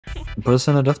Put us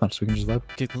in a deathmatch so we can just vibe.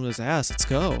 Kick Luna's ass. Let's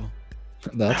go.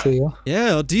 That's it, yeah. Yeah,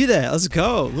 I'll do that. Let's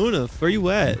go. Luna, where you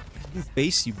at?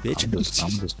 Face you, bitch. I'm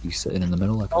just be sitting in the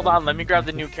middle. Like Hold on, let me grab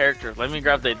the new characters. Let me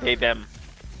grab the they them.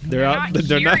 They're out.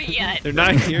 They're not yet. They're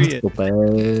not here yet. It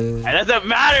doesn't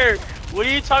matter. What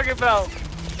are you talking about?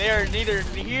 They are neither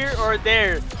here or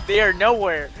there. They are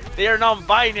nowhere. They are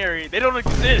non-binary. They don't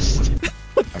exist.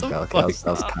 Okay, that was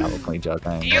kind of a funny joke.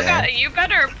 You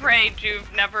better pray Juve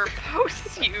never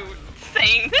posts you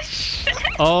saying this shit.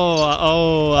 I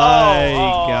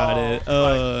got it.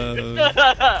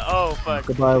 Oh fuck.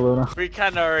 Goodbye, Luna. We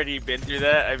kind of already been through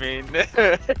that. I mean,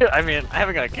 I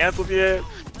haven't got canceled yet.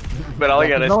 But all I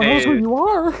gotta no one say knows who is, you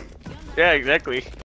are. yeah, exactly.